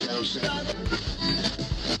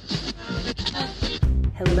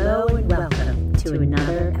Hello and welcome to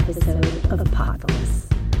another episode of Podfulness.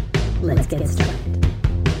 Let's get started.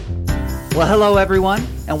 Well, hello everyone,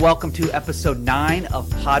 and welcome to episode 9 of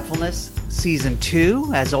Podfulness Season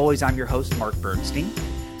 2. As always, I'm your host, Mark Bernstein.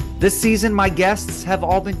 This season, my guests have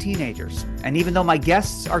all been teenagers. And even though my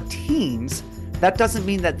guests are teens, that doesn't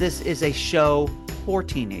mean that this is a show for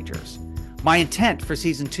teenagers. My intent for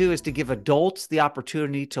Season 2 is to give adults the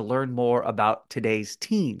opportunity to learn more about today's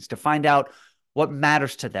teens, to find out what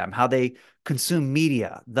matters to them, how they consume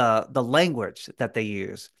media, the language that they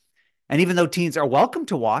use. And even though teens are welcome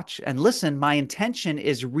to watch and listen, my intention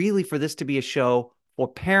is really for this to be a show for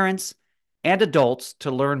parents and adults to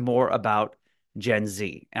learn more about Gen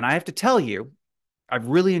Z. And I have to tell you, I've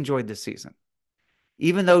really enjoyed this season.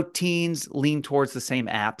 Even though teens lean towards the same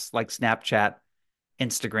apps like Snapchat,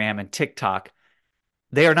 Instagram, and TikTok,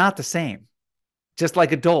 they are not the same. Just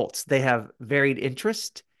like adults, they have varied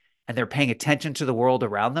interests and they're paying attention to the world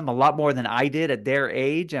around them a lot more than I did at their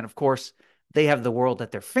age. And of course, they have the world at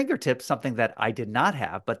their fingertips, something that I did not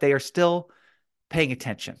have, but they are still paying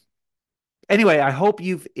attention. Anyway, I hope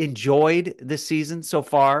you've enjoyed this season so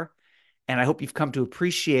far, and I hope you've come to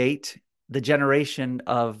appreciate the generation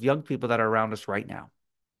of young people that are around us right now.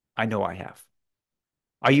 I know I have.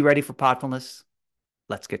 Are you ready for Podfulness?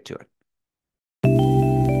 Let's get to it.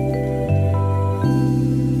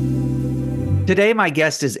 Today, my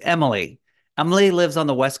guest is Emily. Emily lives on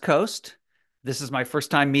the West Coast. This is my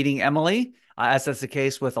first time meeting Emily, as that's the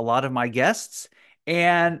case with a lot of my guests.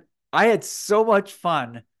 And I had so much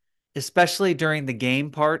fun, especially during the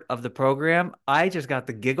game part of the program. I just got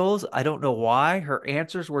the giggles. I don't know why. Her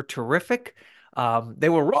answers were terrific. They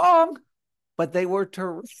were wrong, but they were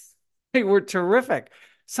terrific.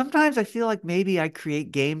 Sometimes I feel like maybe I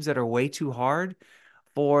create games that are way too hard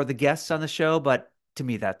for the guests on the show, but to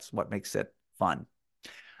me, that's what makes it fun.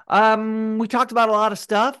 We talked about a lot of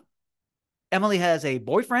stuff. Emily has a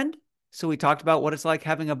boyfriend, so we talked about what it's like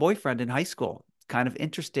having a boyfriend in high school. It's kind of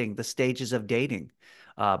interesting, the stages of dating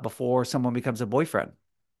before someone becomes a boyfriend.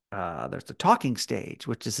 There's the talking stage,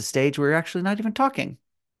 which is the stage where you're actually not even talking.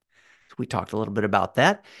 We talked a little bit about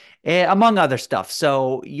that, among other stuff.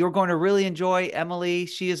 So you're going to really enjoy Emily.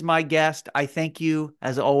 She is my guest. I thank you,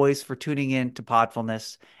 as always, for tuning in to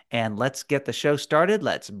Podfulness. And let's get the show started.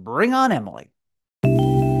 Let's bring on Emily.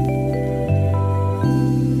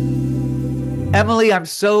 Emily, I'm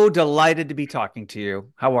so delighted to be talking to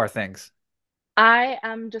you. How are things? I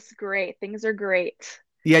am just great. Things are great.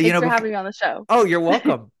 Yeah, Thanks for having me on the show. Oh, you're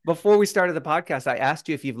welcome. Before we started the podcast, I asked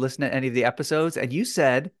you if you've listened to any of the episodes, and you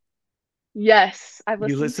said Yes, I've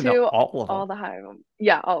you listened to to all of them. all the high ones.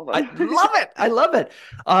 Yeah, all of I them. love it. I love it.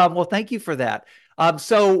 Well, thank you for that.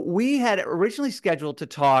 So we had originally scheduled to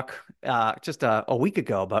talk just a week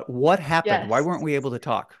ago, but what happened? Why Yes. weren't we able to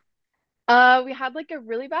talk? We had like a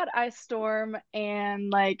really bad ice storm and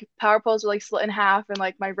like power poles were like split in half and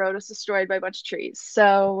like my road was destroyed by a bunch of trees.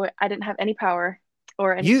 So I didn't have any power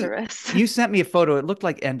or any service. You sent me a photo. It looked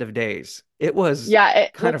like end of days. It was Yeah,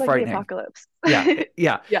 it kind looked of like frightening. the apocalypse.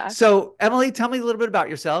 Yeah. Yeah. So Emily, tell me a little bit about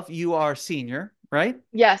yourself. You are a senior, right?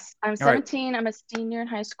 Yes, I'm All right. 17. I'm a senior in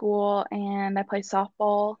high school and I play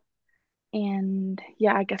softball. And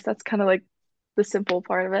yeah, I guess that's kind of like the simple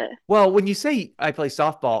part of it. Well, when you say I play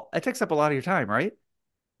softball, it takes up a lot of your time, right?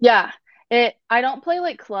 Yeah. I don't play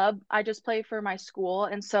like club. I just play for my school.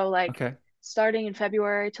 And so like Okay. starting in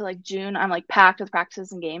February to like June, I'm like packed with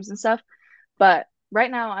practices and games and stuff. But right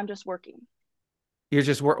now I'm just working. You're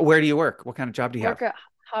just where do you work? What kind of job do you have? Work at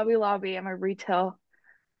Hobby Lobby. I'm a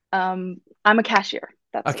cashier.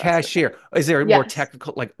 A That's the best way to say it. cashier. Is there a more Yes.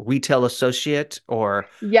 technical, like retail associate or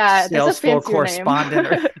Yeah, there's a sales floor fancier name. correspondent?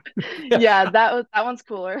 Or Yeah, that one's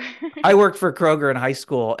cooler. I worked for Kroger in high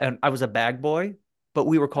school, and I was a bag boy, but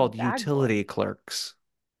we were A called bag boy. utility clerks.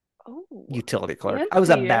 Oh, Utility clerk. I was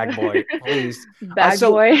a fancy. bag boy, please. Bag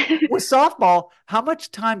So boy. with softball, how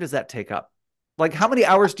much time does that take up? Like, how many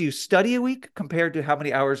hours do you study a week compared to how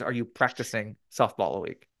many hours are you practicing softball a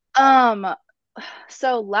week? Um,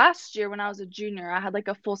 so last year when I was a junior, I had like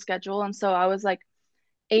a full schedule, and so I was like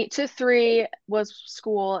 8 to 3 was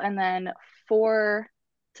school, and then 4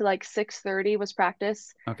 to like 6:30 was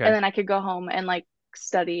practice, and Okay. then I could go home and like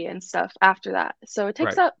study and stuff after that. So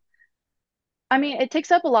Right. it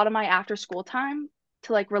takes up a lot of my after school time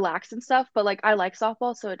to like relax and stuff, but like I like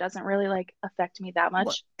softball, so it doesn't really like affect me that Well,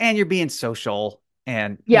 much. and you're being social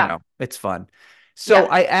and, Yeah, it's fun. So yeah,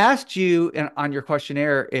 I asked you on your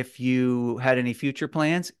questionnaire if you had any future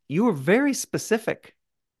plans. You were very specific.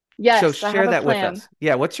 So yes, I share have a that with plan. us.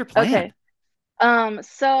 Yeah. What's your plan? Okay.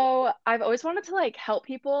 So I've always wanted to like help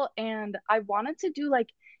people and I wanted to do like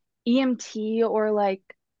EMT or like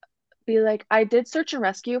be like I did search and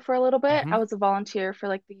rescue for a little bit. I Hmm. was a volunteer for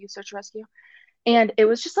like the youth search and rescue. And it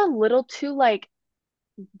was just a little too like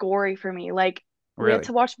gory for me. Like we had Really?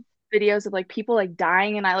 to watch videos of like people like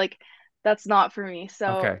dying and I like that's not for me. So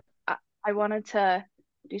Okay. I, I wanted to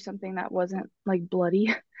do something that wasn't like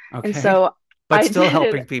bloody. And Okay. so But I still did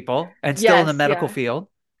helping people and still in the yes, medical yeah. field.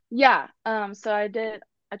 Yeah. So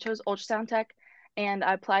I chose ultrasound tech and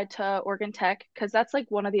I applied to Oregon Tech because that's like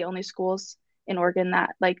one of the only schools in Oregon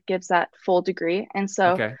that like gives that full degree. And so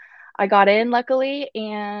Okay. I got in luckily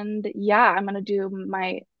and yeah, I'm gonna do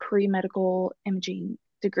my pre-medical imaging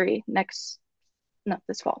degree next no,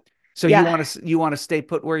 this fall. So Yeah. you want to stay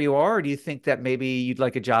put where you are, or do you think that maybe you'd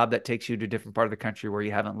like a job that takes you to a different part of the country where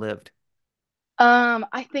you haven't lived?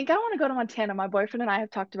 I think I want to go to Montana. My boyfriend and I have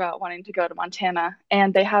talked about wanting to go to Montana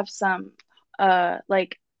and they have some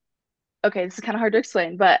like okay, this is kind of hard to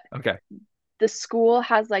explain, but Okay. the school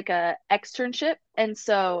has like a externship and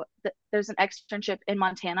so there's an externship in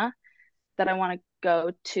Montana that I want to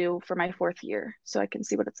go to for my fourth year so I can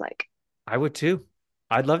see what it's like. I would too.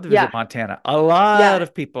 I'd love to visit Yeah. Montana. A lot Yeah.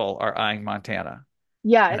 of people are eyeing Montana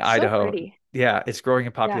Yeah, and it's so Idaho. pretty. Yeah, it's growing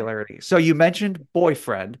in Yeah. popularity. So you mentioned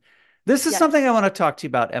boyfriend. This is something I Yes. want to talk to you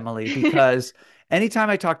about, Emily, because anytime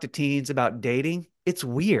I talk to teens about dating, it's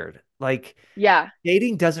weird. Like Yeah.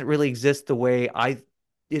 dating doesn't really exist the way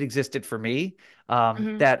it existed for me.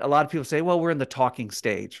 Hmm. That a lot of people say, well, we're in the talking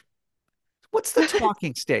stage. What's the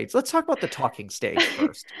talking stage? Let's talk about the talking stage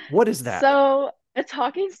first. What is that? So a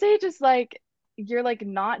talking stage is like you're like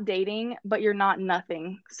not dating, but you're not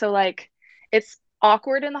nothing. So like it's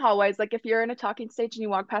awkward in the hallways. Like if you're in a talking stage and you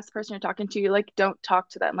walk past the person you're talking to, you like don't talk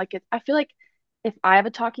to them. Like I feel like if I have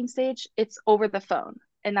a talking stage, it's over the phone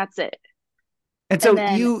and that's it. And And so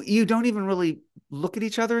then you don't even really look at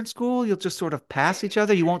each other in school. You'll just sort of pass each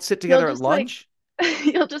other. You won't sit you'll together at just like lunch.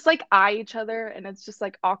 you'll just like eye each other and it's just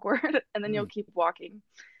like awkward and then Hmm. you'll keep walking.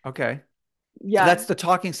 Okay. So Yeah. that's the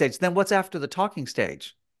talking stage. Then what's after the talking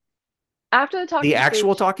stage? After the The talking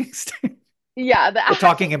actual stage, talking stage? yeah, the The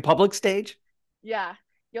talking actual in public stage? yeah,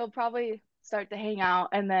 you'll probably start to hang out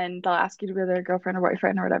and then they'll ask you to be their girlfriend or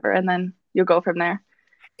boyfriend or whatever, and then you'll go from there.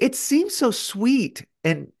 It seems so sweet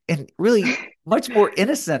and really much more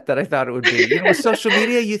innocent than I thought it would be. You know, with social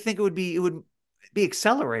media, you think it would be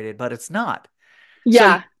accelerated, but it's not. So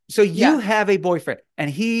Yeah, so you yeah, have a boyfriend and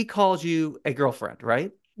he calls you a girlfriend,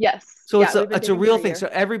 right? yes, So yeah, we've been it's a dating for real a thing. year. So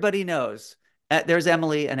everybody knows there's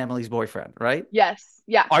Emily and Emily's boyfriend, right? Yes,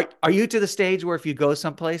 yeah. Are you to the stage where if you go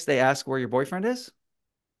someplace, they ask where your boyfriend is?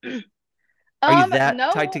 Are you that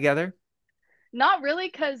tied No, together? not really,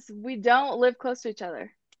 because we don't live close to each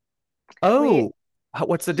other. We Oh,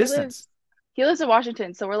 what's the he distance? lives he lives in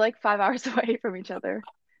Washington, so we're like 5 hours away from each other.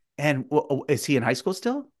 And is he in high school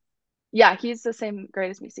still? Yeah, he's the same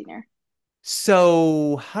grade as me, senior.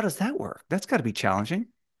 So how does that work? That's got to be challenging.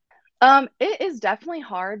 It is definitely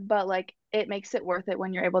hard, but like it makes it worth it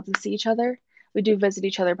when you're able to see each other. We do visit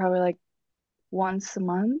each other probably like once a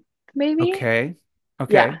month, maybe. Okay.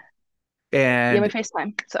 Yeah. Okay. Yeah, we And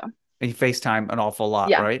FaceTime. So you FaceTime an awful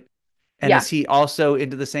lot, yeah. right? And is Yeah. he also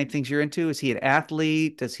into the same things you're into? Is he an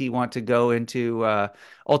athlete? Does he want to go into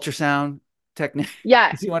ultrasound technique?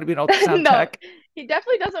 Yeah. Does he want to be an ultrasound No, tech? he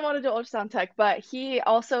definitely doesn't want to do ultrasound tech, but he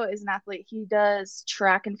also is an athlete. He does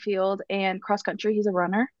track and field and cross country. He's a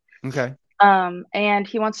runner. Okay. And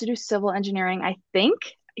he wants to do civil engineering. I think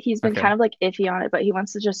he's been Okay. kind of like iffy on it, but he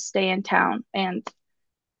wants to just stay in town and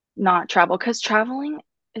not travel because traveling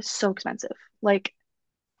is so expensive. Like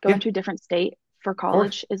Yeah, going to a different state for of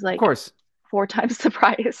course. college is Of like course. four times the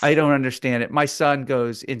I price. don't understand it. My son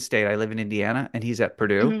goes in state. I live in Indiana and he's at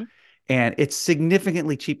Purdue, Mhm. and it's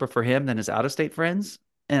significantly cheaper for him than his out of state friends.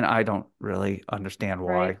 And I don't really understand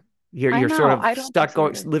Right. why. I You're sort know. of I don't think stuck so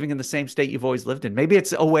going either. living in the same state you've always lived in. Maybe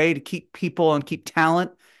it's a way to keep people and keep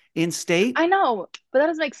talent in state. I know, but that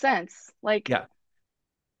doesn't make sense. Like, Yeah.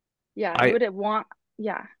 yeah, you I wouldn't want,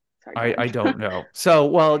 yeah. Sorry, go I don't ahead. know. So,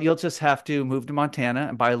 well, you'll just have to move to Montana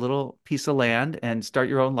and buy a little piece of land and start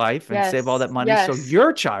your own life and save all that Yes, money so yes,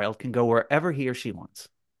 your child can go wherever he or she wants.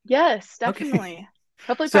 yes, Okay. definitely.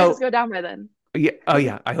 Hopefully prices So, go down by then. yeah, oh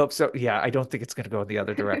yeah, I hope so. Yeah, I don't think it's going to go in the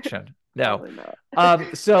other direction. No. Probably not.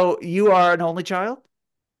 So you are an only child?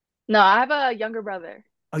 No, I have a younger brother.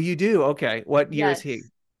 Oh, you do? Okay. What year is he?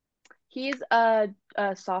 Yes. He's a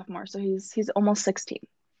sophomore, so he's almost 16.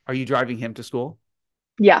 Are you driving him to school?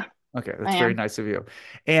 Yeah, Okay, I that's very am. nice of you.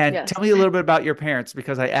 And Yes. tell me a little bit about your parents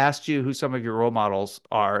because I asked you who some of your role models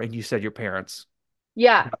are, and you said your parents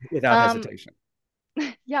Yeah. without Um, hesitation.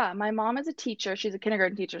 yeah, my mom is a teacher. She's a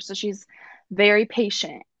kindergarten teacher, so she's very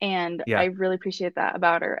patient, and I Yeah. really appreciate that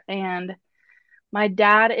about her. And My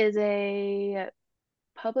dad is a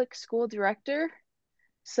public school director.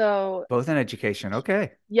 So Both in education.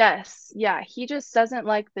 Okay. yes, yeah, he just doesn't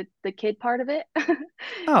like the kid part of it.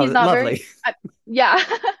 He's Oh, not very, lovely. yeah.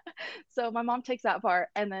 So my mom takes that part,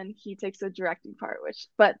 and then he takes the directing part, which,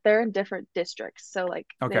 but they're in different districts, so like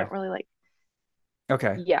they Okay. don't really like,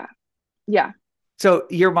 Okay. yeah, yeah, So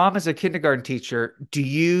your mom is a kindergarten teacher. Do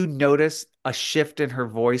you notice a shift in her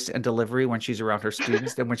voice and delivery when she's around her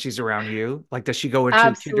students than when she's around you? Like, does she go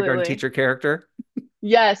into kindergarten absolutely. teacher character?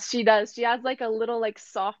 Yes, she does. She has like a little like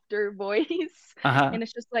softer voice, Uh-huh. and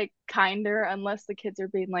it's just like kinder, unless the kids are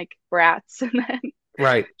being like brats, and then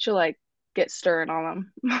Right. she'll like get stern on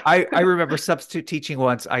them. I remember substitute teaching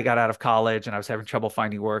once. I got out of college and I was having trouble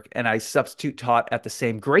finding work, and I substitute taught at the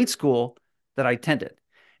same grade school that I attended.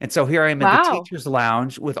 And so here I am in the Wow, teachers'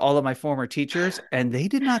 lounge with all of my former teachers, and they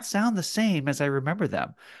did not sound the same as I remember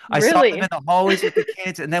them. I saw them in really? the hallways with the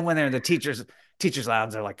kids, and then when they're in the teachers'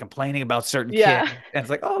 lounge, they're like complaining about certain kids, Yeah, and it's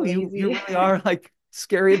like, oh, you lazy. really are like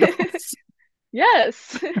scary adults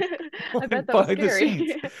Yes. I bet that was behind the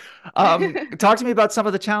scenes. scary. Talk to me about some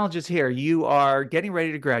of the challenges here. You are getting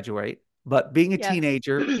ready to graduate, but being a Yes.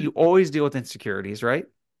 teenager, you always deal with insecurities, right?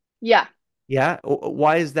 Yeah. Yeah.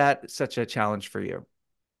 Why is that such a challenge for you?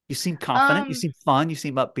 You seem confident. You Um, seem fun. You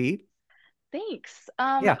seem upbeat. Thanks.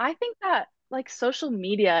 Yeah. I think that like social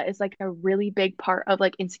media is like a really big part of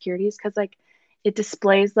like insecurities because like it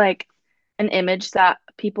displays like an image that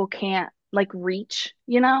people can't like reach,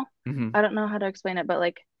 you know? Hmm. I don't know how to explain it, but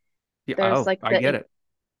like Yeah. there's Oh, like I get it.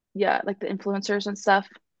 yeah, like the influencers and stuff.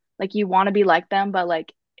 Like you want to be like them, but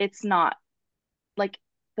like it's not like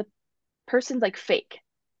the person's like fake.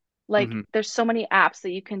 Like Hmm. there's so many apps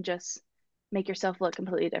that you can just make yourself look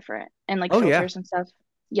completely different and like Oh, yeah. filters and stuff.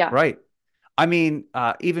 Yeah. Right. I mean,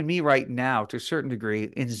 even me right now, to a certain degree,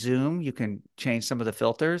 in Zoom, you can change some of the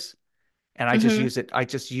filters. And I just Hmm. use it. I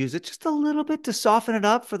just use it just a little bit to soften it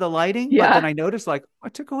up for the lighting. But then Yeah. I noticed like I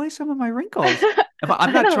took away some of my wrinkles.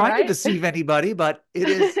 I'm I not know, trying to right? deceive anybody, but it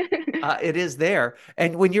is there.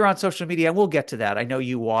 And when you're on social media, and we'll get to that. I know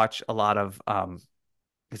you watch a lot of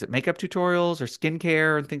is it makeup tutorials or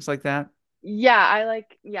skincare and things like that? Yeah,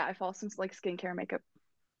 yeah, I follow some like skincare makeup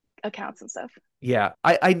accounts and stuff. Yeah,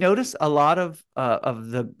 I notice a lot of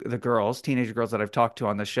the girls, teenage girls that I've talked to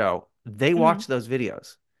on the show, they Hmm. watch those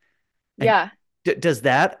videos. And Yeah. does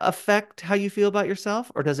that affect how you feel about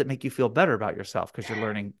yourself, or does it make you feel better about yourself because you're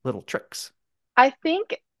learning little tricks? I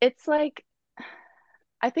think it's like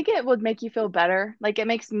I think it would make you feel better. Like it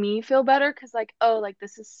makes me feel better because like, oh, like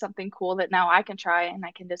this is something cool that now I can try and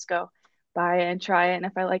I can just go buy it and try it. And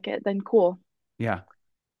if I like it, then cool. Yeah.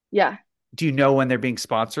 Yeah. Do you know when they're being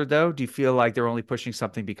sponsored though? Do you feel like they're only pushing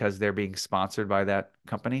something because they're being sponsored by that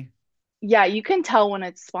company? Yeah, you can tell when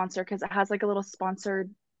it's sponsored because it has like a little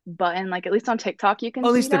sponsored button. Like at least on TikTok, you can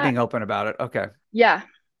Well, at see least they're that. being open about it. Okay. Yeah.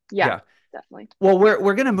 Yeah, Yeah. definitely. Well,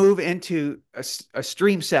 we're going to move into a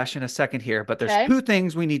stream session a second here, but there's Okay. two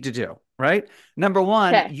things we need to do, right? Number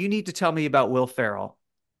one, Okay. you need to tell me about Will Ferrell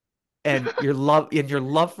and your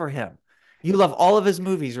love for him. You love all of his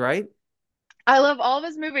movies, right? I love all of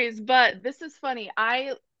his movies, but this is funny.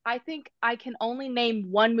 I think I can only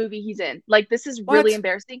name one movie he's in. Like this is really What?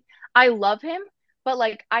 embarrassing. I love him, but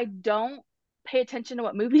like I don't pay attention to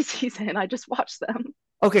what movies he's in. I just watch them.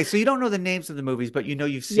 Okay, so you don't know the names of the movies, but you know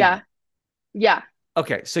you've seen Yeah. them. Yeah.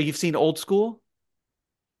 Okay, so you've seen Old School?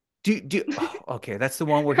 Oh, okay, that's the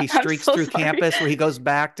one where he I'm streaks so through sorry. campus, where he goes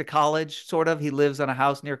back to college, sort of. He lives on a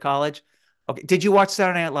house near college. Okay, did you watch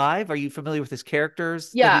Saturday Night Live? Are you familiar with his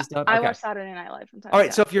characters that Yeah, he's done? I Okay. watch Saturday Night Live All sometimes,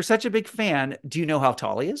 right, yeah. so if you're such a big fan, do you know how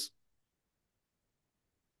tall he is?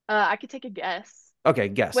 I could take a guess. Okay,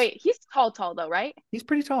 guess. Wait, he's tall though, right? He's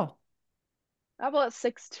pretty tall. How about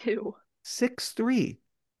 6'2"? 6'3".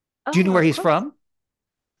 Do you know where Oh, he's close. from?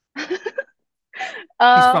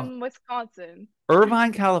 He's from Wisconsin.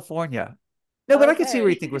 Irvine, California. No, but I could see where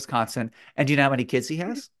you Okay. think Wisconsin. And do you know how many kids he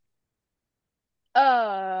has?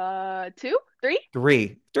 Two, three?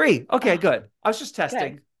 Three. Three. Okay, Oh, good. I was just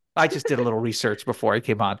okay. testing. I just did a little research before I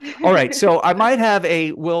came on. All right. So I might have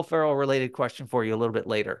a Will Ferrell related question for you a little bit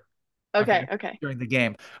later. Okay, Okay. okay, During the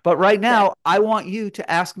game. But right okay, now, I want you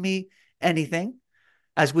to ask me anything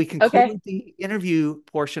as we okay. conclude the interview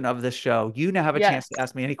portion of this show. You now have a chance to Yes,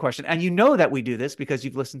 ask me any question. And you know that we do this because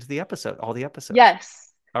you've listened to the episode, all the episodes.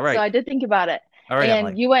 yes. All So right. I did think about it. All right,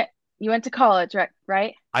 And Emily. you went to college, right?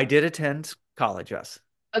 Right? I did attend college, yes.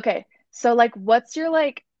 Okay. So like what's your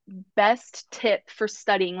like best tip for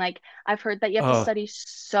studying? Like I've heard that you have to Oh, study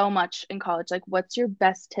so much in college. Like what's your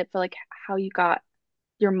best tip for like how you got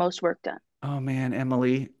your most work done? oh man,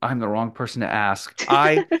 Emily, I'm the wrong person to ask.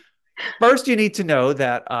 I First, you need to know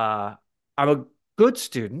that I'm a good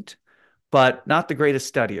student, but not the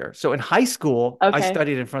greatest studier. So in high school, I Okay.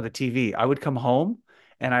 studied in front of the TV. I would come home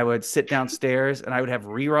and I would sit downstairs and I would have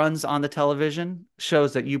reruns on the television,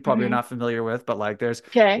 shows that you probably are Hmm. not familiar with, but like there's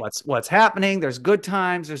Okay. what's happening, there's good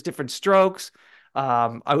times, there's different strokes.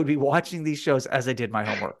 I would be watching these shows as I did my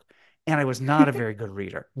homework. And I was not a very good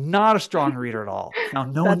reader, not a strong reader at all.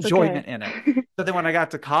 Found no That's okay. enjoyment in it. So then when I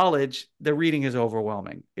got to college, the reading is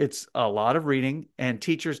overwhelming. It's a lot of reading, and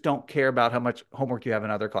teachers don't care about how much homework you have in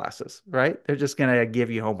other classes, right? They're just going to give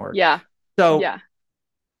you homework. Yeah. So, Yeah.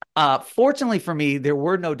 fortunately for me, there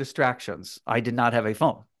were no distractions. I did not have a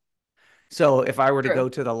phone. So if I were to True. go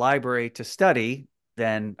to the library to study,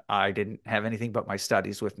 then I didn't have anything but my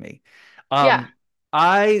studies with me. Yeah. Um,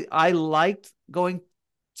 I liked going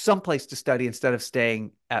someplace to study instead of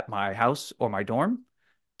staying at my house or my dorm.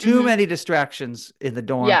 Too Hmm. many distractions in the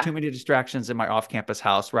dorm, Yeah. too many distractions in my off-campus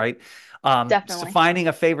house, right? So Definitely. finding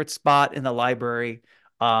a favorite spot in the library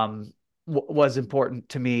was important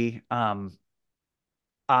to me.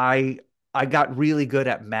 I I got really good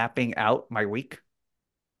at mapping out my week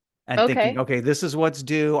and thinking, Okay. okay, this is what's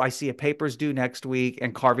due. I see a paper's due next week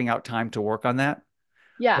and carving out time to work on that.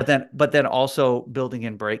 Yeah. But then also building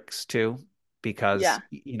in breaks too, because Yeah.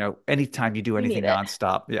 anytime you do You need anything it.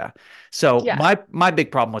 nonstop, yeah. So Yeah. my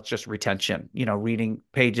big problem was just retention, reading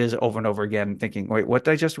pages over and over again, thinking, wait, what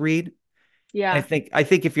did I just read? I Yeah. think I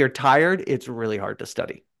think if you're tired, it's really hard to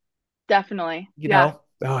study. Definitely. Yeah.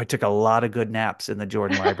 Oh, I took a lot of good naps in the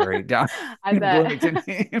Jordan Library down I in bet. Bloomington,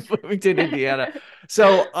 Indiana.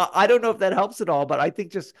 So I don't know if that helps at all, but I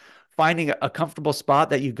think just finding a comfortable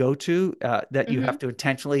spot that you go to that you have Hmm. to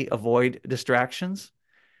intentionally avoid distractions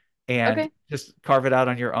and Okay. just carve it out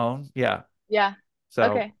on your own. Yeah. Yeah. So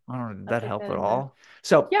Okay. I don't know, did I'll that take help that at into. all?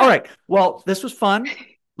 So, all Yeah. right. Well, this was fun.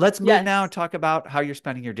 Let's move now and Yes. talk about how you're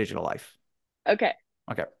spending your digital life. Okay.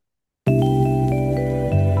 Okay.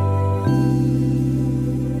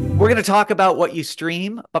 We're going to talk about what you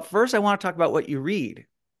stream, but first I want to talk about what you read.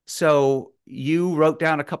 So you wrote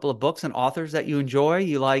down a couple of books and authors that you enjoy.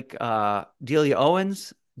 You like Delia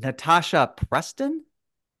Owens, Natasha Preston,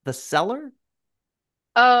 The Cellar.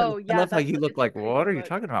 Oh, I yeah, love how that's you such a look like, what crazy are you book.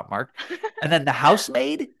 talking about, Mark? And then The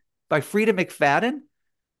Housemaid by Frida McFadden.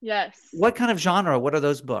 Yes. What kind of genre? What are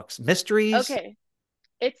those books? Mysteries, Okay.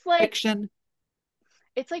 It's like fiction?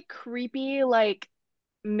 it's like creepy, like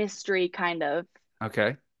mystery kind of,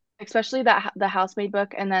 Okay. especially the housemaid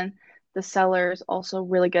book, and then the cellar is also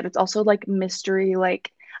really good. It's also like mystery,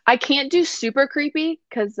 like I can't do super creepy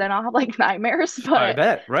because then I'll have like nightmares, I but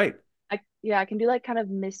bet. Right. I can do like kind of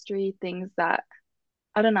mystery things that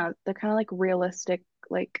I don't know, they're kind of like realistic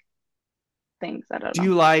like things. I don't Do know.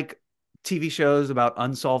 you like TV shows about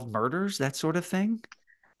unsolved murders, that sort of thing?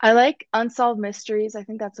 I like Unsolved Mysteries. I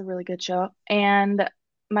think that's a really good show. And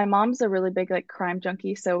my mom's a really big like crime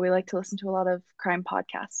junkie, so we like to listen to a lot of crime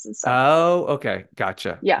podcasts and stuff. Oh, okay.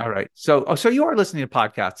 Gotcha. Yeah. All right. So you are listening to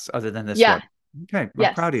podcasts other than this one. Yeah. Okay. I'm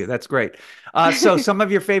proud of you. Yes. That's great. So some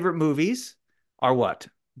of your favorite movies are what?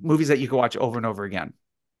 Movies that you can watch over and over again.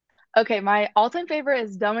 Okay, my all-time favorite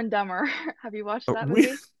is Dumb and Dumber. Have you watched Oh, that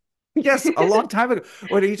movie? yes, a long time ago.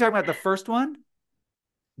 What are you talking about? The first one?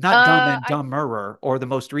 Not Dumb and I Dumberer or the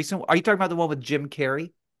most recent? Are you talking about the one with Jim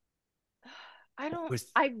Carrey? I don't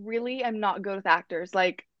Was I really am not good with actors.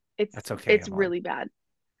 Like it's That's okay, it's Emily. really bad.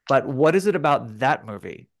 But what is it about that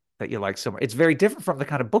movie that you like so much? It's very different from the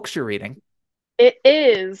kind of books you're reading. It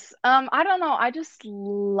is. I don't know. I just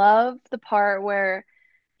love the part where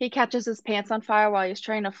he catches his pants on fire while he's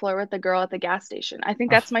trying to flirt with the girl at the gas station. I think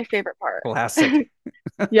Oh, that's my favorite part. classic.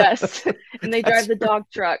 Yes. And they drive That's the dog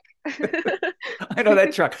truck. I know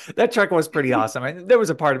that truck was pretty awesome. There was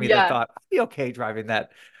a part of me that Yeah, thought I'd be okay driving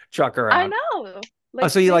that truck I around. know. Oh, Like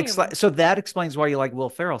so you like same. so that explains why you like Will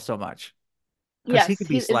Ferrell so much because he Yes, could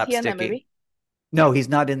be is he in that slapsticky. movie? No, he's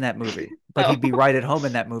not in that movie, but Oh. he'd be right at home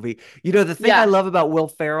in that movie. The thing I Yeah. love about Will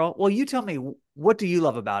Ferrell, well, you tell me, what do you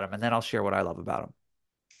love about him? And then I'll share what I love about him.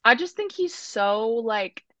 I just think he's so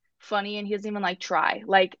like funny and he doesn't even like try.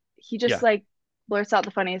 Like he just Yeah. like blurts out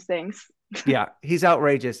the funniest things. Yeah, he's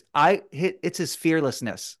outrageous. It's his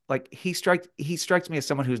fearlessness. Like he strikes me as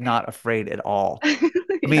someone who's not afraid at all.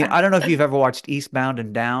 I mean, Yeah. I don't know if you've ever watched Eastbound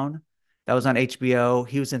and Down. That was on HBO.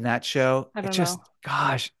 He was in that show. I It don't just, know.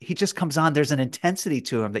 gosh, he just comes on. There's an intensity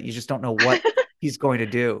to him that you just don't know what he's going to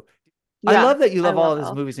do. I Yeah, love that you I love all love of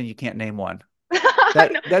his Elf. movies and you can't name one. I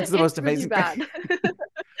know That's the it's most really amazing thing. bad.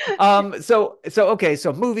 So okay,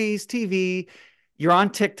 so movies, TV, you're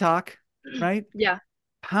on TikTok, right? Yeah.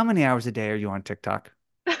 How many hours a day are you on TikTok?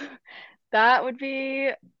 That would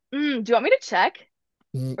be do you want me to check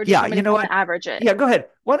or just Yeah, want me you to know kind what? of average it? Yeah, go ahead.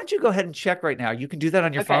 Why don't you go ahead and check right now? You can do that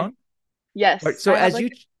on your Okay. phone. Right. Yes, So I have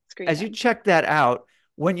like screen as you time. check that out,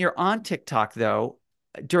 when you're on TikTok though,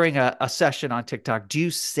 during a session on TikTok, do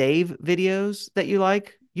you save videos that you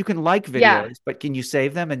like? You can like Yeah. videos, but can you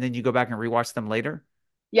save them and then you go back and rewatch them later?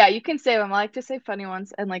 Yeah, you can save them. I like to save funny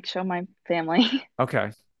ones and like show my family.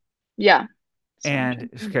 Okay. Yeah. So I'm And trying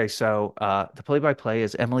to think. okay, so the play-by-play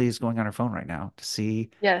is Emily is going on her phone right now to see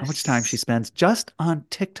how much time she Yes. spends just on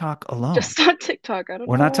TikTok alone. Just on TikTok. I don't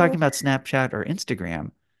We're not talking know. about Snapchat or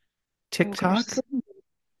Instagram. Oh gosh, this TikTok, is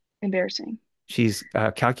embarrassing. she's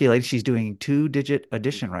calculating, she's doing two-digit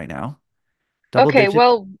addition right now. Double Okay, digit.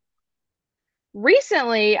 well,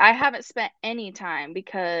 recently I haven't spent any time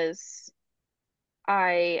because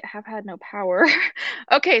I have had no power.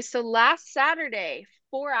 Okay, so last Saturday,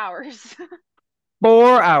 4 hours.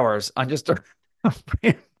 4 hours on just a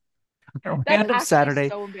That's random actually Saturday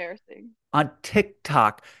so embarrassing. on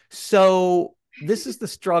TikTok. So this is the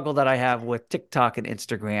struggle that I have with TikTok and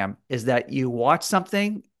Instagram is that you watch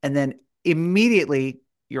something and then immediately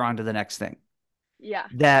you're on to the next thing. Yeah.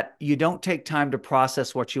 That you don't take time to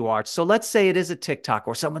process what you watch. So let's say it is a TikTok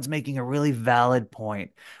or someone's making a really valid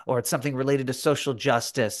point or it's something related to social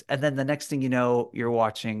justice. And then the next thing you know, you're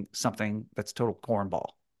watching something that's total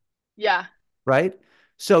cornball, Yeah. right?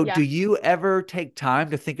 So do Yeah. you ever take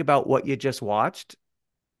time to think about what you just watched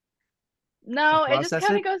and No, it just process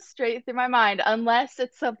kind of it? goes straight through my mind unless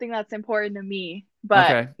it's something that's important to me,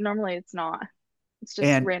 but Okay. normally it's not. It's just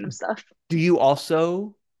And random stuff. do you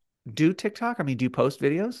also do TikTok? I mean, do you post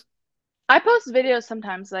videos? I post videos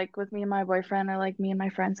sometimes, like with me and my boyfriend or like me and my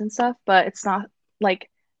friends and stuff, but it's not like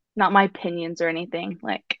not my opinions or anything.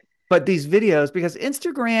 Like, But these videos, because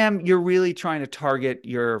Instagram, you're really trying to target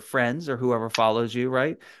your friends or whoever follows you,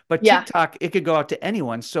 right? But yeah. TikTok, it could go out to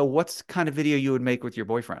anyone. So what's kind of video you would make with your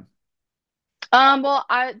boyfriend? Well,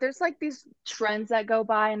 I there's like these trends that go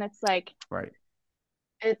by and it's like Right.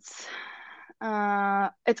 it's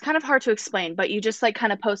it's kind of hard to explain, but you just like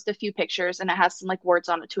kind of post a few pictures and it has some like words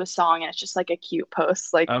on it to a song and it's just like a cute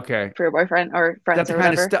post like Okay. for your boyfriend or That friends the or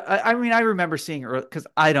kind of whatever. stuff. I mean, I remember seeing early because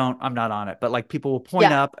I'm not on it, but like people will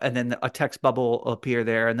point Yeah. up and then a text bubble will appear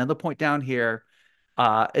there, and then they'll point down here.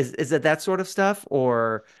 Is it that sort of stuff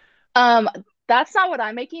or Um, that's not what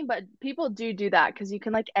I'm making, but people do that because you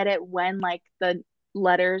can like edit when like the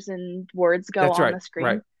letters and words go that's on right, the right.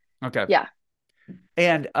 screen. Okay. Yeah.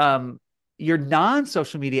 And your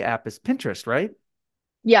non-social media app is Pinterest, right?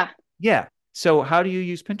 Yeah. Yeah. So how do you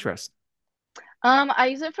use Pinterest? I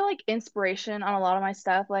use it for like inspiration on a lot of my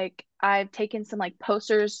stuff. Like I've taken some like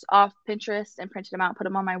posters off Pinterest and printed them out, put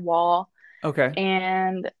them on my wall. Okay.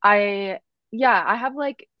 And yeah, I have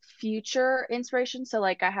like future inspiration. So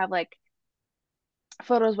like I have like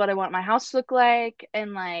photos what I want my house to look like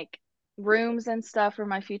and like rooms and stuff for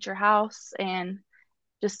my future house and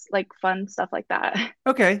just like fun stuff like that.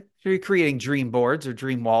 Okay. So you're creating dream boards or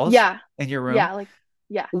dream walls Yeah. in your room. Yeah, like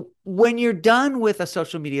yeah. When you're done with a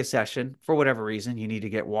social media session, for whatever reason, you need to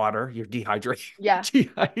get water, you're dehydrated, Yeah.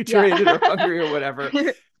 dehydrated or Yeah. hungry or whatever.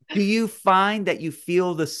 Do you find that you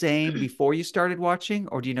feel the same before you started watching,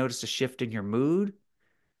 or do you notice a shift in your mood?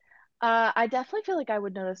 I definitely feel like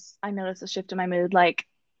I notice a shift in my mood. Like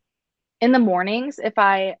in the mornings, if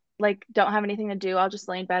I like don't have anything to do, I'll just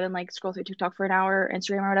lay in bed and like scroll through TikTok for an hour or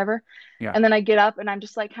Instagram or whatever. Yeah. And then I get up and I'm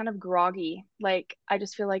just like kind of groggy. Like I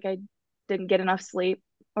just feel like I didn't get enough sleep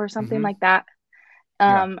or something Hmm. like that.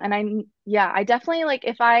 Yeah. And yeah, I definitely like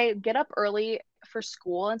if I get up early for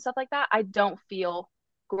school and stuff like that, I don't feel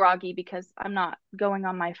groggy because I'm not going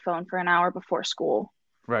on my phone for an hour before school.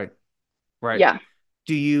 Right. Right. Yeah.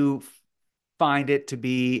 Do you find it to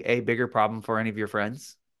be a bigger problem for any of your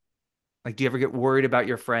friends? Like, do you ever get worried about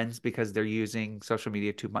your friends because they're using social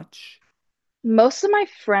media too much? Most of my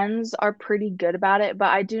friends are pretty good about it, but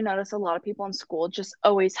I do notice a lot of people in school just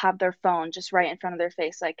always have their phone just right in front of their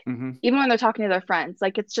face. Like, Hmm. even when they're talking to their friends,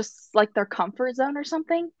 like it's just like their comfort zone or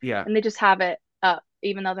something, Yeah. and they just have it up,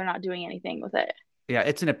 even though they're not doing anything with it. Yeah.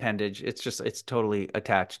 It's an appendage. It's totally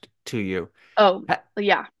attached to you. Oh, Ha-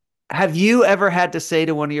 yeah. Have you ever had to say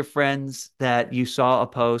to one of your friends that you saw a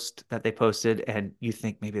post that they posted and you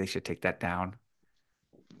think maybe they should take that down?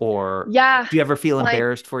 Or Yeah. do you ever feel Like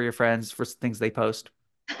embarrassed for your friends for things they post?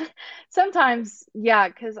 sometimes, yeah,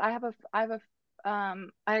 because I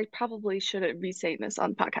probably shouldn't be saying this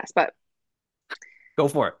on the podcast, but Go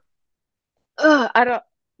for it. I don't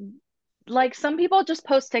like some people just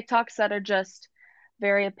post TikToks that are just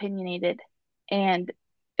very opinionated and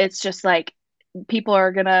it's just like people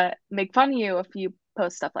are gonna make fun of you if you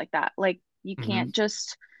post stuff like that. Like you Hmm. can't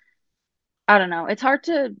just I don't know. It's hard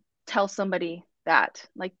to tell somebody that.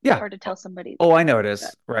 Like it's Yeah. hard to tell somebody Oh, I know it that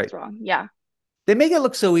is. Right. that's wrong. Yeah. They make it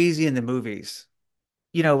look so easy in the movies.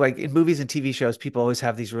 like in movies and TV shows, people always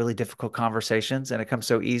have these really difficult conversations and it comes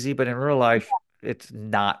so easy, but in real life, it's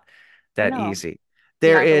not I that know. easy.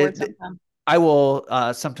 You There have to is, word something. I will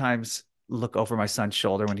sometimes look over my son's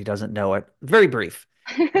shoulder when he doesn't know it, very brief,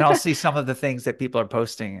 and I'll see some of the things that people are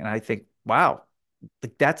posting, and I think, wow,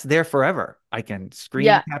 like that's there forever. I can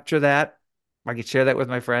screen Yeah. capture that. I can share that with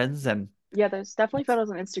my friends, and Yeah, there's definitely photos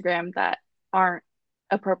on Instagram that aren't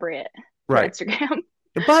appropriate for right. Instagram.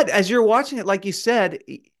 But as you're watching it, like you said,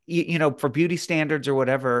 for beauty standards or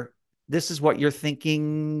whatever, this is what you're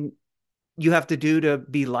thinking you have to do to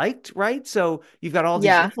be liked, right? So you've got all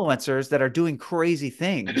these Yeah, influencers that are doing crazy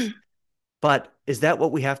things. But is that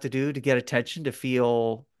what we have to do to get attention, to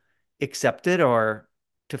feel accepted or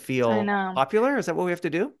to I feel know. popular? Is that what we have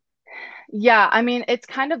to do? Yeah, I mean, it's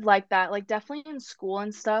kind of like that. Like, definitely in school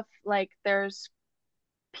and stuff, like, there's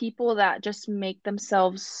people that just make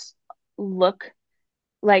themselves look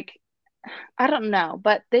like, I don't know,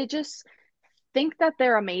 but they just think that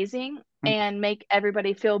they're amazing Mm. and make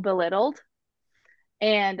everybody feel belittled.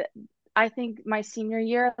 And I think my senior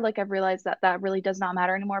year, like, I've realized that that really does not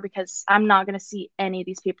matter anymore because I'm not going to see any of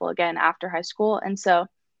these people again after high school. And so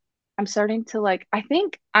I'm starting to like, I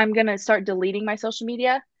think I'm going to start deleting my social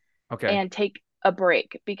media Okay. and take a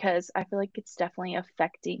break because I feel like it's definitely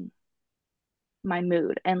affecting my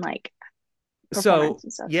mood and like So performance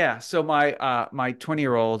and stuff. yeah, so my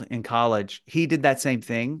 20-year-old in college, he did that same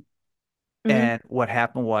thing. Hmm. And what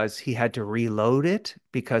happened was he had to reload it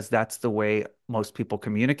because that's the way most people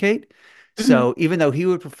communicate. Hmm. So even though he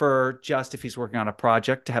would prefer, just if he's working on a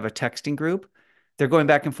project, to have a texting group, they're going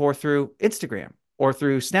back and forth through Instagram or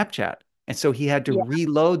through Snapchat. And so he had to Yeah,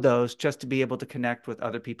 reload those just to be able to connect with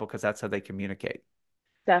other people because that's how they communicate.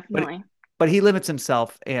 But definitely. but he limits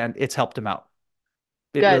himself and it's helped him out.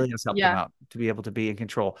 It Good. really has helped him Yeah. out to be able to be in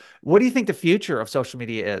control. What do you think the future of social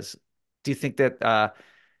media is? Do you think that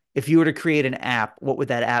if you were to create an app, what would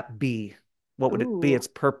that app be? What would it be, Ooh, its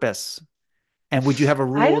purpose? And would you have a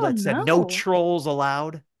I rule that don't said no know. trolls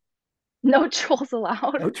allowed? No trolls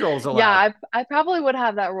allowed. No trolls Yeah, allowed. I probably would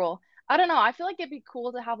have that rule. I don't know. I feel like it'd be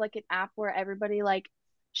cool to have like an app where everybody like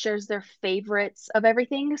shares their favorites of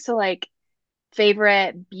everything. So like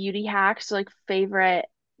favorite beauty hacks, so, like favorite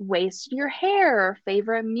ways to do your hair, or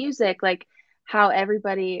favorite music, like how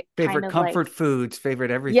everybody kind Favorite of like, comfort foods, favorite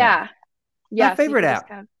everything. yeah, My yeah, so you favorite could just app.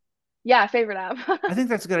 kind of, yeah, favorite app. I think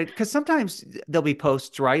that's a good idea because sometimes there'll be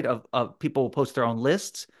posts, right? Of people will post their own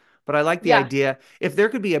lists. But I like the Yeah, idea if there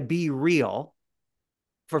could be a be real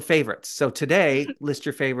for favorites. So today, list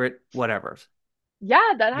your favorite whatever's.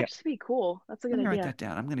 yeah, that'd Yeah. actually be cool. That's a Let good me write idea. that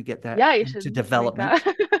down. I'm going to get that Yeah, you into should make development. that.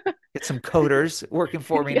 Get some coders working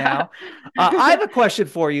for me Yeah. now. I have a question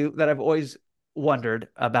for you that I've always wondered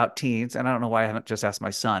about teens, and I don't know why I haven't just asked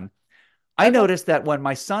my son. I Okay. noticed that when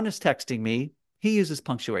my son is texting me, he uses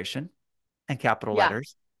punctuation and capital Yeah.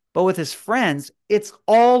 letters, but with his friends, it's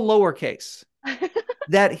all lowercase.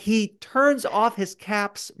 That he turns off his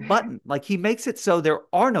caps button, like he makes it so there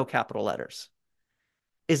are no capital letters.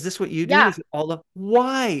 Is this what you do? Yeah. Is it all of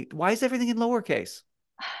why? Why is everything in lowercase?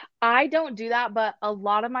 I don't do that, but a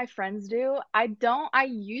lot of my friends do. I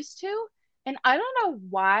used to, and I don't know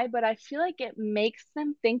why, but I feel like it makes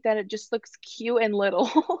them think that it just looks cute and little.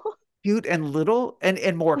 Cute and little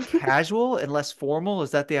and more casual and less formal.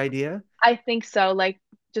 Is that the idea? I think so. Like,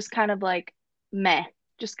 just kind of like meh.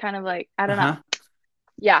 Just kind of like, I don't know. Uh-huh.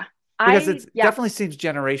 Yeah. Because it Yeah. definitely seems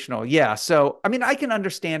generational. Yeah. So, I mean, I can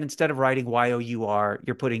understand instead of writing Y-O-U-R,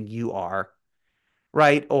 you're putting U-R,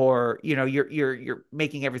 right? Or, you're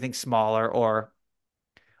making everything smaller or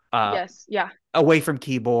uh Yes. Yeah. away from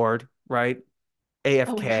keyboard, right?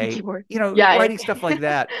 Away from AFK, keyboard. Yeah. writing stuff AFK. like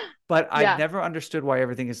that. But I've Yeah. never understood why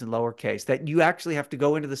everything is in lowercase, that you actually have to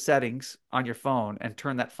go into the settings on your phone and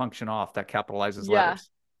turn that function off that capitalizes Yeah. letters.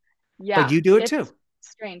 But Yeah. you do it too.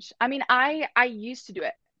 It's strange. I mean, I used to do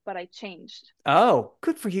it, but I changed. Oh,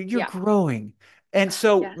 good for you. You're Yeah. growing. And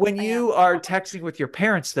so Yes, when I am. you are texting with your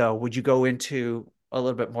parents, though, would you go into a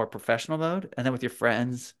little bit more professional mode? And then with your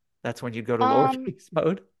friends, that's when you go to Um, lowercase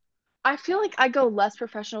mode? I feel like I go less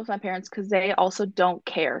professional with my parents because they also don't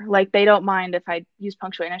care. Like they don't mind if I use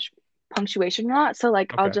punctuation or not. So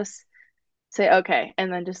like I'll Okay. just say okay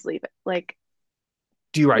and then just leave it. Like,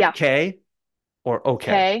 Do you write yeah, K or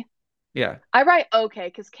okay? K. Yeah. I write okay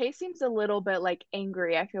because K seems a little bit like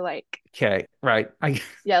angry. I feel like, K. Right.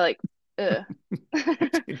 yeah, like ugh.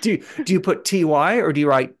 Do you put TY or do you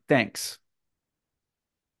write thanks?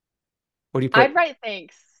 What do you I'd put? write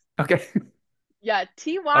thanks. Okay. Yeah,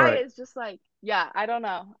 All TY right. is just like, yeah, I don't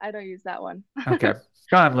know. I don't use that one. Okay.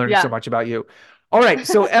 God, I'm learning so Yeah. much about you. All right.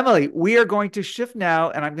 So, Emily, we are going to shift now,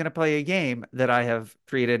 and I'm going to play a game that I have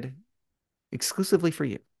created exclusively for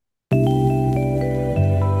you.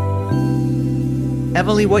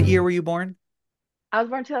 Emily, what year were you born? I was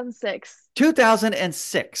born 2006.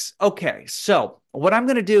 2006. Okay, so what I'm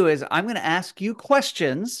going to do is I'm going to ask you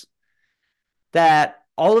questions that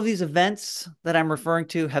all of these events that I'm referring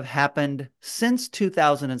to have happened since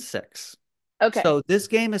 2006. Okay. So this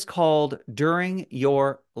game is called During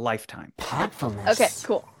Your Lifetime. Okay,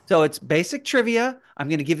 cool. So it's basic trivia. I'm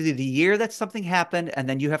going to give you the year that something happened, and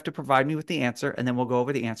then you have to provide me with the answer, and then we'll go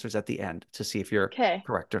over the answers at the end to see if you're Okay.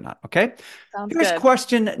 correct or not. Okay. Sounds Here's good.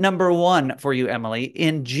 question number one for you, Emily.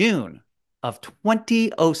 In June of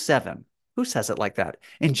 2007, who says it like that?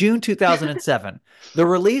 In June 2007, the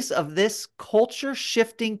release of this culture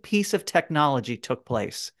shifting piece of technology took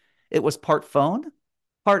place. It was part phone,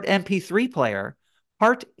 part MP3 player,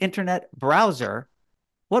 part internet browser.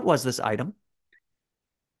 What was this item?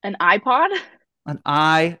 An iPod? An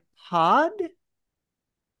iPod.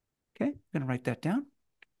 Okay, I'm going to write that down.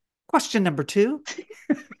 Question number two.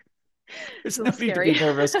 There's no need to be Scary.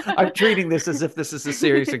 nervous. I'm treating this as if this is a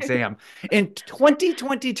serious exam. In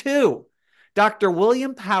 2022, Dr.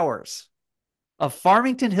 William Powers of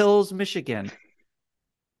Farmington Hills, Michigan,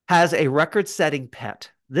 has a record-setting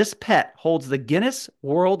pet. This pet holds the Guinness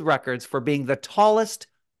World Records for being the tallest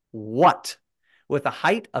what? With a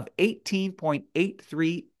height of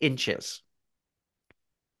 18.83 inches.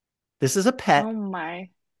 This is a pet Oh my.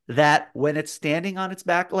 that when it's standing on its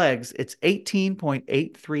back legs, it's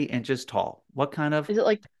 18.83 inches tall. What kind of Is it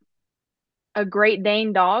like a Great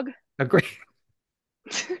Dane dog? a great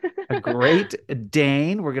a Great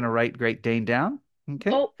Dane? We're going to write Great Dane down.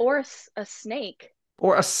 Okay. Oh, or a snake.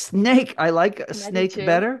 Or a snake. I like a Can that be snake two?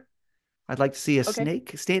 better. I'd like to see a Okay.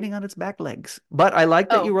 snake standing on its back legs. But I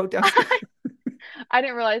like that you Oh, wrote down. I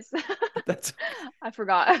didn't realize. That's I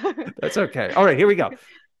forgot. that's okay. All right, here we go.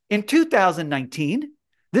 In 2019,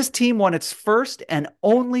 this team won its first and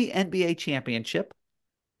only NBA championship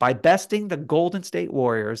by besting the Golden State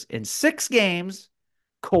Warriors in 6 games.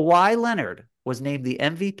 Kawhi Leonard was named the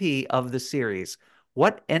MVP of the series.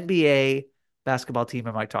 What NBA basketball team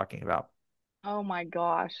am I talking about? Oh my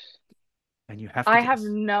gosh. And you have to I have guess.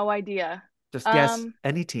 no idea. Just guess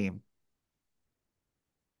any team.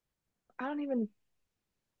 I don't even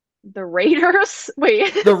the Raiders?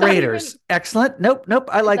 Wait, is The that Raiders. Excellent. Nope.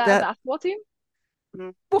 I is like that a that. basketball team?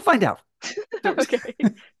 We'll find out. Okay.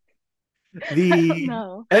 I don't The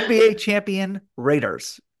know. NBA champion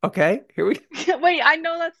Raiders. Okay, here we go. Wait, I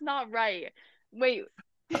know that's not right. Wait.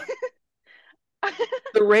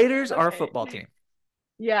 The Raiders are a Okay. football team.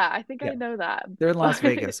 Yeah, I think Yeah, I know that. they're in Las But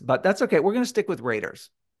Vegas, but that's okay. We're going to stick with Raiders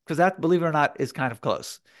because that, believe it or not, is kind of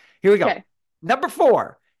close. Here we go. okay. Number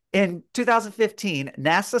 4. In 2015,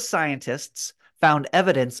 NASA scientists found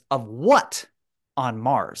evidence of what on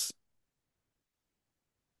Mars?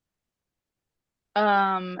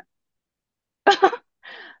 Um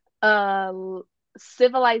uh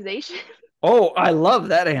civilization. Oh, I love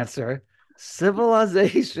that answer.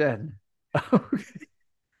 Civilization.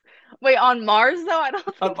 Wait, on Mars though? I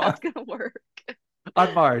don't On think Mars. that's gonna work.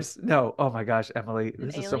 On Mars. No. Oh my gosh, Emily,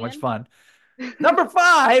 An this is so much alien? fun. Number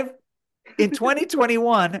 5, in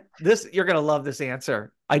 2021, this you're going to love this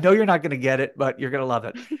answer. I know you're not going to get it, but you're going to love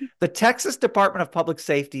it. The Texas Department of Public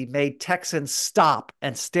Safety made Texans stop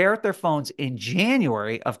and stare at their phones in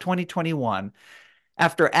January of 2021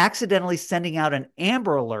 after accidentally sending out an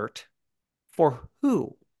Amber Alert for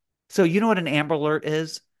who? So you know what an Amber Alert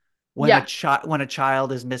is? When Yeah. when a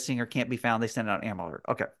child is missing or can't be found, they send out an Amber Alert.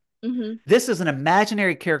 Okay. hmm This is an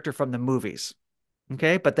imaginary character from the movies.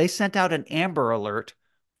 Okay, but they sent out an Amber Alert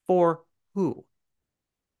for who?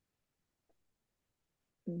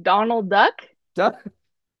 Donald Duck? Duh.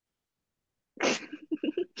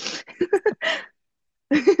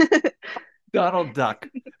 Donald Duck.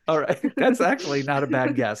 All right. That's actually not a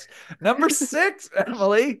bad guess. Number 6,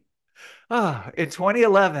 Emily. In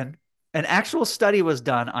 2011, an actual study was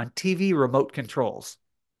done on TV remote controls.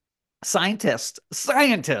 Scientists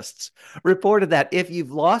reported that if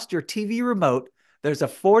you've lost your TV remote, there's a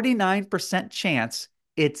 49% chance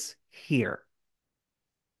it's here.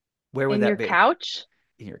 Where would In that your be? couch?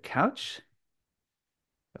 In your couch?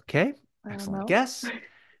 Okay. I don't Excellent know. guess.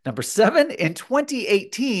 Number 7, in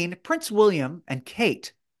 2018, Prince William and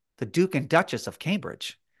Kate, the Duke and Duchess of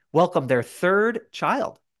Cambridge, welcomed their 3rd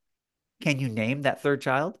child. Can you name that 3rd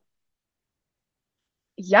child?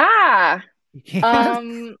 Yeah. You can't.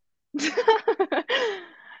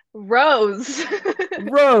 Rose.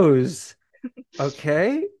 Rose.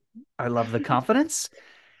 Okay. I love the confidence.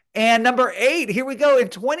 And number 8, here we go. In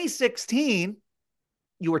 2016,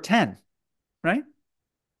 you were 10, right?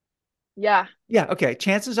 Yeah. Yeah. Okay.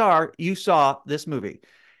 Chances are you saw this movie.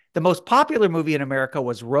 The most popular movie in America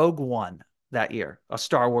was Rogue One that year, a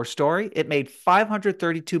Star Wars story. It made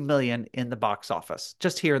 532 million in the box office,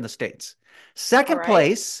 just here in the States. All Second right.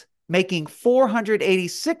 place, making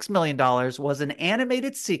 $486 million, was an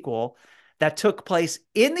animated sequel that took place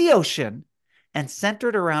in the ocean and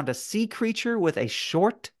centered around a sea creature with a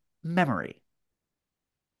short memory.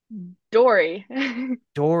 Dory.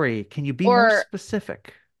 Dory, can you be more Or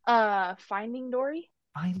specific? Finding Dory.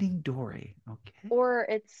 Finding Dory. Okay. Or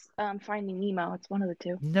it's Finding Nemo. It's one of the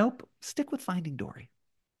two. Nope. Stick with Finding Dory.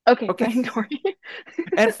 Okay, Okay. Finding Dory.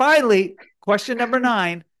 And finally, question number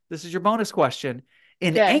 9. This is your bonus question.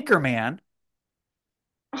 In Okay. Anchorman,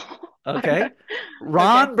 Oh my okay, God. Okay.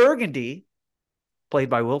 Ron Burgundy, played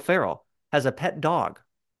by Will Ferrell, has a pet dog.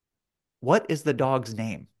 What is the dog's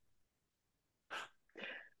name?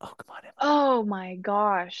 Oh, come on, Emma. Oh my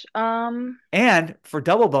gosh. And for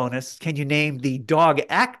double bonus, can you name the dog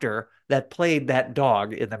actor that played that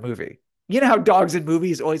dog in the movie? You know how dogs in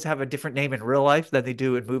movies always have a different name in real life than they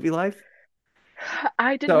do in movie life?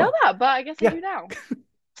 I didn't know So, that, but I guess I yeah. do now.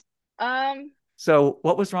 Um, So,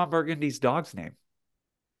 what was Ron Burgundy's dog's name?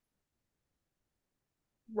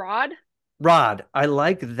 Rod? Rod. I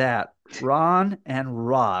like that. Ron and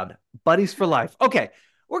Rod, buddies for life. Okay,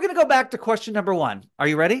 we're going to go back to question number 1. Are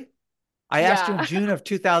you ready? I asked you in Yeah. June of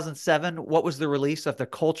 2007, what was the release of the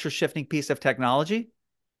culture shifting piece of technology?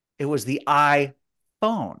 It was the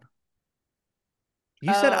iPhone.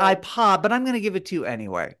 You said Oh, iPod, but I'm going to give it to you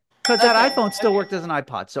anyway because that okay. iPhone still Okay. worked as an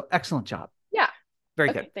iPod. So excellent job. Yeah. Very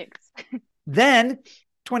good. Okay, thanks. Then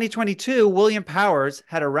 2022, William Powers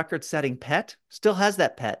had a record setting pet, still has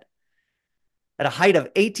that pet at a height of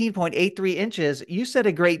 18.83 inches. You said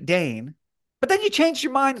a Great Dane, but then you changed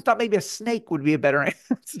your mind and thought maybe a snake would be a better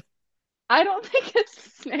answer. I don't think it's a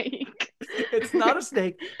snake. It's not a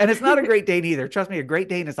snake, and it's not a Great Dane either. Trust me, a Great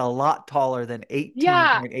Dane is a lot taller than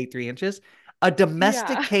Yeah. 18.83 inches. A Yeah.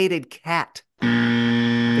 domesticated cat.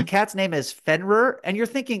 The cat's name is Fenrir, and you're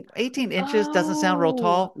thinking 18 inches doesn't sound real Oh,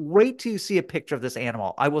 tall. Wait till you see a picture of this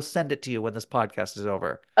animal. I will send it to you when this podcast is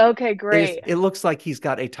over. okay, great. It looks like he's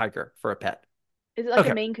got a tiger for a pet. Is it like a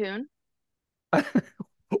Okay. Maine Coon? I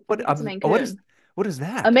what think it's a Maine what is Coon.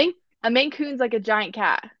 A that? Maine a Maine Coon's like a giant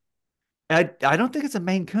cat. I don't think it's a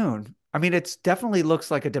Maine Coon. I mean, it definitely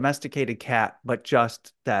looks like a domesticated cat, but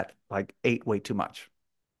just that like ate way too much.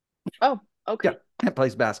 Oh, Yeah, okay. and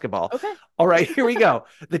plays basketball. Okay. All right, here we go.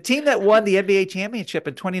 The team that won the NBA championship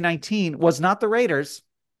in 2019 was not the Raiders.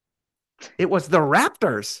 It was the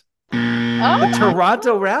Raptors, the Oh,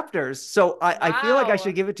 Toronto Raptors. So I feel like I wow.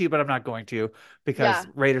 should give it to you, but I'm not going to because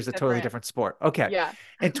Yeah, Raiders are a totally different. different sport. Okay. Yeah.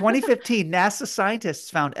 In 2015, NASA scientists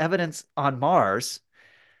found evidence on Mars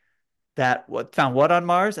found what on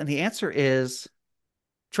Mars? And the answer is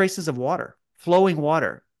traces of water, flowing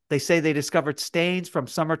water. They say they discovered stains from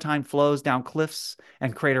summertime flows down cliffs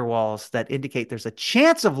and crater walls that indicate there's a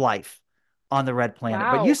chance of life on the red planet.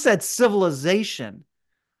 But you Wow. said civilization.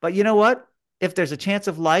 But you know what? If there's a chance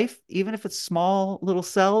of life, even if it's small little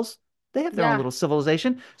cells, they have their own Yeah. little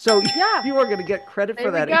civilization. So Yeah. you are going to get credit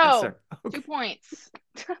for There we that go. answer. Okay. 2 points.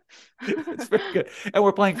 It's very good. And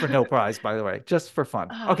we're playing for no prize, by the way, just for fun.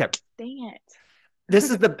 Oh, Okay. dang This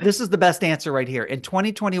is the best answer right here. In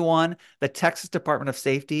 2021, the Texas Department of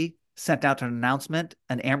Safety sent out an announcement,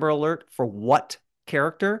 an Amber Alert for what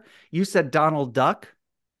character? You said Donald Duck,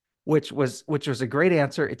 which was a great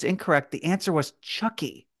answer. It's incorrect. The answer was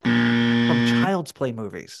Chucky from Child's Play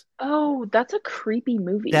movies. Oh, that's a creepy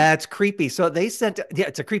movie. That's creepy. So yeah,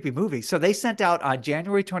 it's a creepy movie. So they sent out on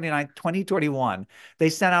January 29th, 2021, they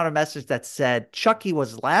sent out a message that said Chucky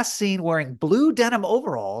was last seen wearing blue denim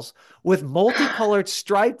overalls with multicolored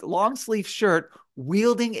striped long sleeve shirt,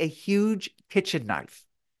 wielding a huge kitchen knife.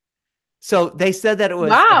 So they said that it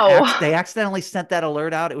was Wow. they accidentally sent that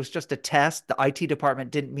alert out. It was just a test. The IT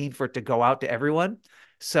department didn't mean for it to go out to everyone.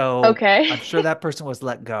 So I'm Okay. sure that person was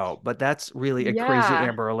let go, but that's really a crazy Yeah,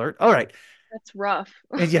 Amber Alert. All right. that's rough.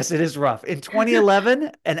 And yes, it is rough. In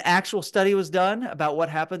 2011, an actual study was done about what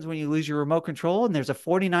happens when you lose your remote control, and there's a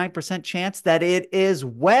 49% chance that it is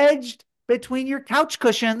wedged between your couch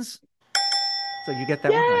cushions. So you get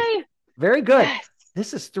that one right. Yay. Very good. Yes.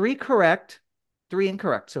 This is 3 correct, 3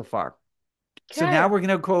 incorrect so far. So now Okay. we're going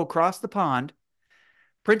to go across the pond.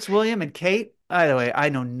 Prince William and Kate, by the way, I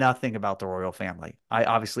know nothing about the royal family. I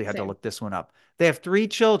obviously had to Same. look this one up. They have 3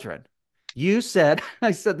 children. You said,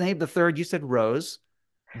 I said name the third. You said Rose.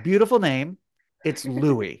 Beautiful name. It's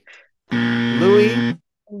Louis. Louis joined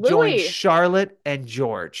Louis. Charlotte and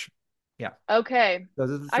George. Yeah, Okay.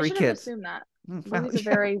 those are the I 3 should have kids. assumed that. Well, Louis is a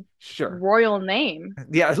yeah, very sure. royal name.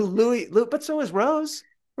 Yeah, but so is Rose.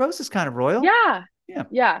 Rose is kind of royal. Yeah. Yeah.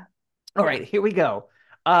 Yeah. All Yeah. right, here we go.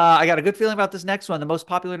 I got a good feeling about this next one. The most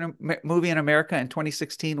popular movie in America in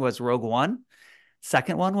 2016 was Rogue One.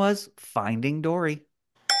 Second one was Finding Dory.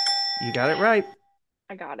 You got it right.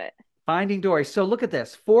 I got it. Finding Dory. So look at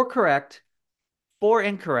this. 4 correct, 4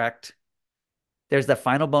 incorrect. There's the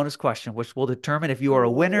final bonus question, which will determine if you are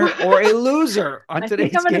a winner or a loser on today's game. I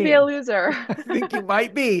think I'm going to be a loser. I think you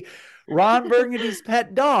might be. Ron Burgundy's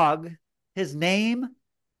pet dog, his name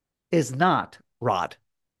is not Rod.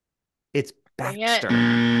 It's Baxter.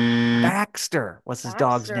 Baxter was his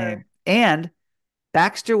dog's name. And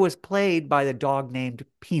Baxter was played by the dog named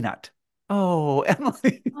Peanut. Oh,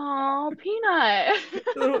 Emily. Oh,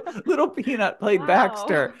 Peanut. little Peanut played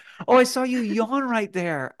Baxter. Oh, I saw you yawn right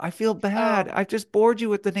there. I feel bad. I just bored you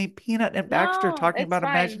with the name Peanut and Baxter talking about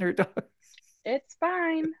imaginary dogs. It's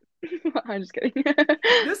fine. I'm just kidding.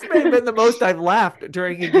 This may have been the most I've laughed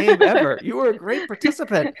during a game ever. You were a great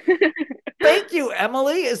participant. Thank you,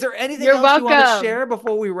 Emily. Is there anything else you want to share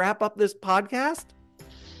before we wrap up this podcast?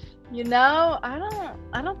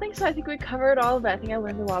 I don't think so. I think we covered all of it. I think I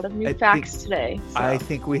learned a lot of new facts today. So. I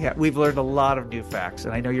think we've learned a lot of new facts,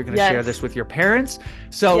 and I know you're going to share this with your parents.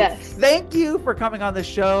 So thank you for coming on the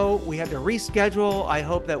show. We had to reschedule. I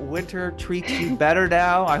hope that winter treats you better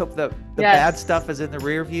now. I hope that the bad stuff is in the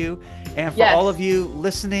rear view. And for all of you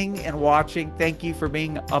listening and watching, thank you for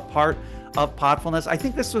being a part of Podfulness. I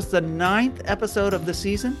think this was the 9th episode of the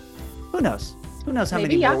season. Who knows? Who knows how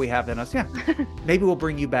many more we have in us? Yeah. Maybe we'll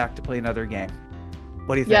bring you back to play another game.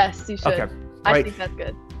 What do you think? Yes, you should. Okay. I think that's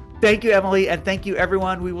good. Thank you, Emily. And thank you,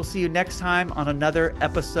 everyone. We will see you next time on another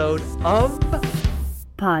episode of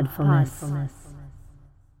Podfulness.